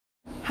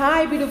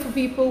Hi beautiful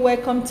people,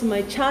 welcome to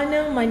my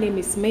channel. My name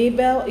is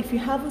Mabel. If you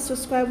haven't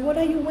subscribed, what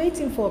are you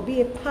waiting for? Be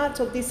a part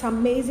of this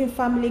amazing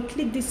family.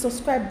 Click this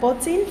subscribe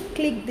button,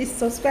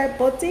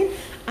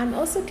 and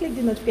also click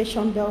the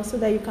notification bell so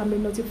that you can be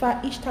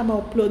notified each time I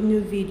upload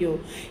new video.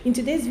 In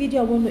today's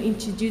video I want to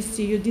introduce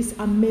to you this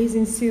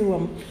amazing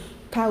serum,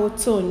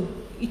 CORRECTOR.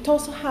 It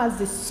also has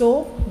the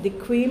soap, the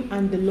cream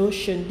and the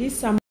lotion.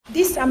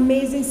 This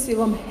amazing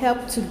serum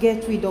helps to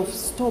get rid of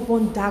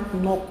stubborn dark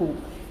knuckle,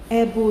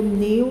 elbow,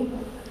 nail,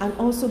 and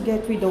also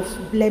get rid of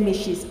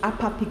blemishes,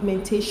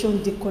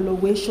 hyperpigmentation,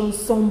 discoloration,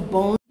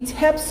 sunburn. It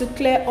helps to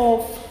clear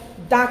off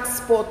dark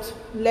spots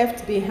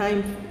left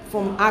behind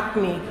from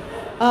acne.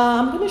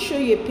 I'm going to show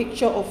you a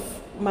picture of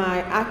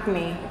my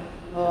acne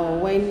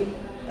when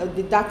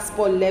the dark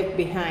spot left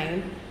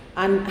behind,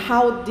 and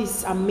how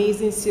this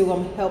amazing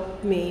serum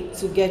helped me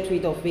to get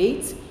rid of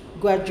it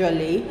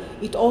gradually.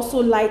 It also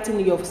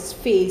lightens your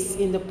face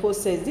in the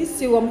process. This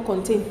serum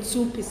contains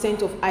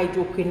 2% of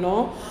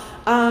hydroquinone,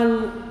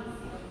 and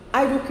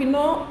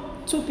hydroquinone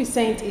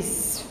 2%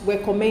 is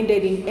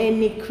recommended in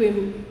any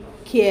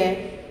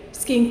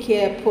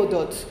skincare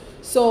product.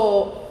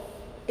 So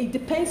it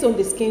depends on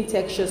the skin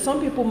texture. Some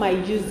people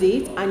might use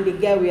it and they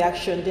get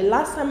reaction. The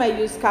last time I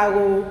used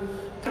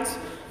CORRECTOR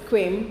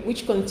cream,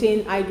 which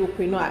contained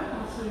hydroquinone,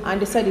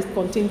 and they said it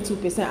contained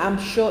 2%. I'm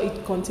sure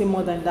it contained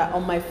more than that.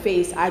 On my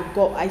face,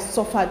 I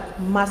suffered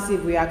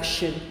massive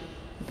reaction,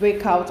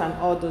 breakout and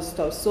all those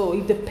stuff. So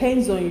it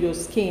depends on your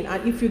skin,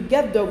 and if you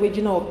get the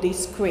original of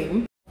this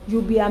cream,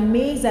 you'll be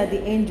amazed at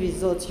the end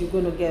result you're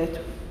going to get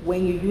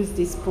when you use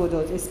this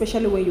product,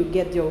 especially when you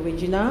get the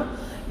original.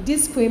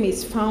 This cream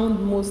is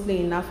found mostly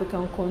in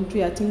African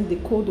country. I think the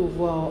Côte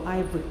d'Ivoire,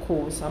 Ivory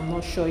Coast, I'm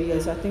not sure.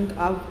 Yes, I think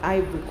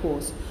Ivory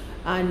Coast.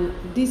 And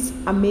this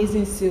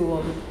amazing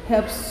serum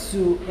helps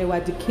to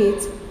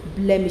eradicate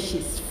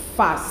blemishes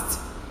fast.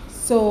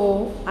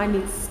 So, and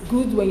it's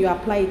good when you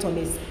apply it on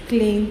a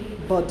clean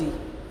body.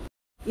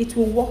 It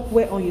will work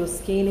well on your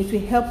skin. It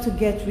will help to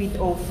get rid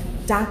of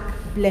dark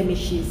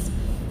blemishes,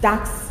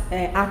 dark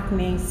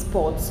acne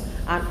spots,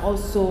 and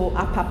also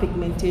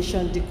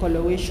hyperpigmentation,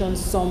 discoloration,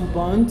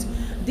 sunburn.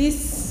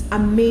 This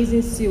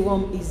amazing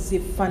serum is a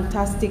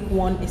fantastic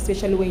one,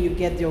 especially when you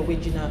get the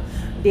original.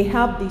 They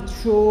have the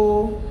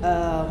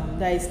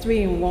that is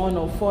 3-in-1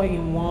 or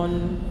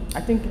 4-in-1.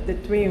 I think the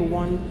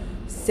 3-in-1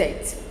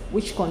 set,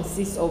 which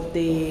consists of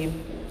the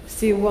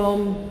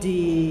serum,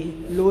 the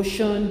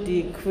lotion,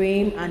 the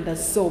cream and the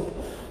soap.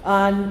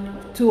 And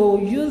to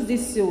use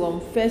this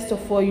serum, first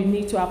of all, you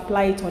need to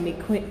apply it on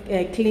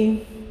a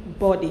clean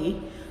body.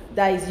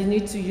 That is, you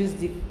need to use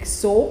the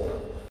soap,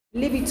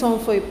 leave it on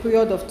for a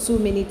period of 2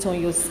 minutes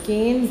on your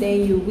skin,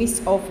 then you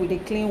whisk off with the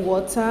clean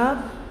water,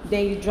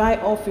 then you dry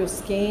off your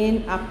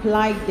skin,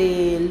 apply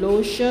the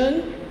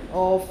lotion,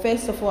 or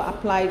first of all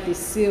apply the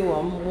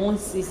serum.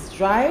 Once it's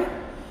dry,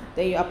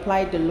 then you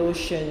apply the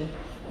lotion.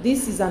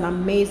 This is an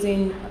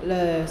amazing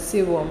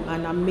serum,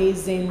 an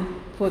amazing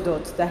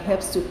product that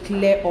helps to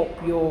clear up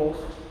your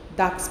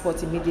dark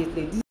spot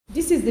immediately.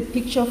 This is the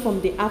picture from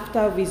the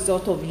after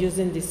result of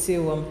using the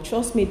serum.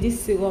 Trust me, this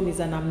serum is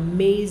an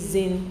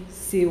amazing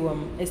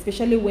serum,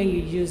 especially when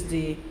you use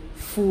the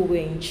full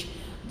range.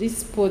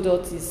 This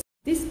product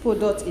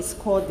is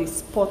called the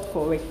Spot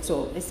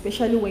Corrector,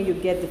 especially when you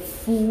get the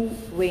full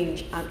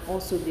range and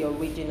also the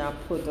original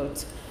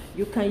product.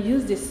 You can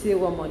use the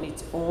serum on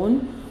its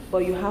own,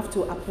 but you have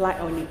to apply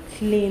on a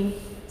clean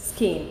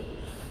skin.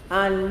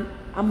 And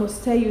I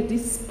must tell you,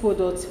 this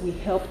product will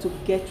help to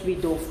get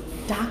rid of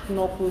dark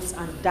knuckles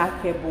and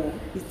dark elbow.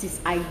 It is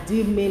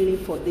ideal mainly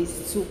for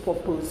these two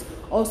purposes.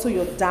 Also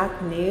your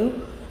dark nail.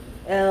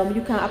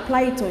 You can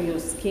apply it on your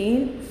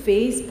skin,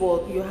 face,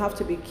 but you have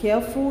to be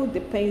careful.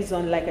 Depends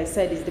on, like I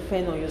said, it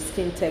depends on your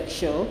skin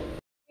texture.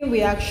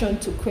 Reaction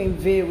to cream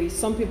varies.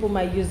 Some people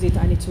might use it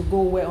and it will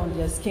go well on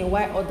their skin,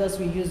 while others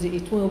will use it,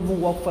 it won't even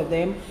work for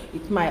them.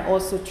 It might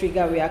also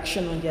trigger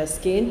reaction on their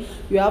skin.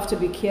 You have to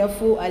be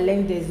careful. I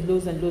learned there's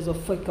loads and loads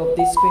of fake of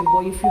this cream,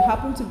 but if you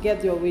happen to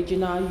get the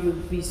original, you'll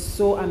be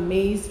so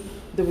amazed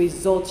the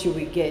results you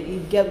will get. You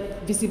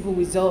get visible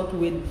result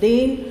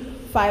within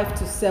 5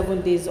 to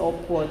 7 days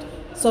upward.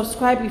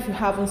 Subscribe if you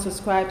haven't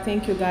subscribed.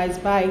 Thank you guys.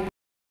 Bye.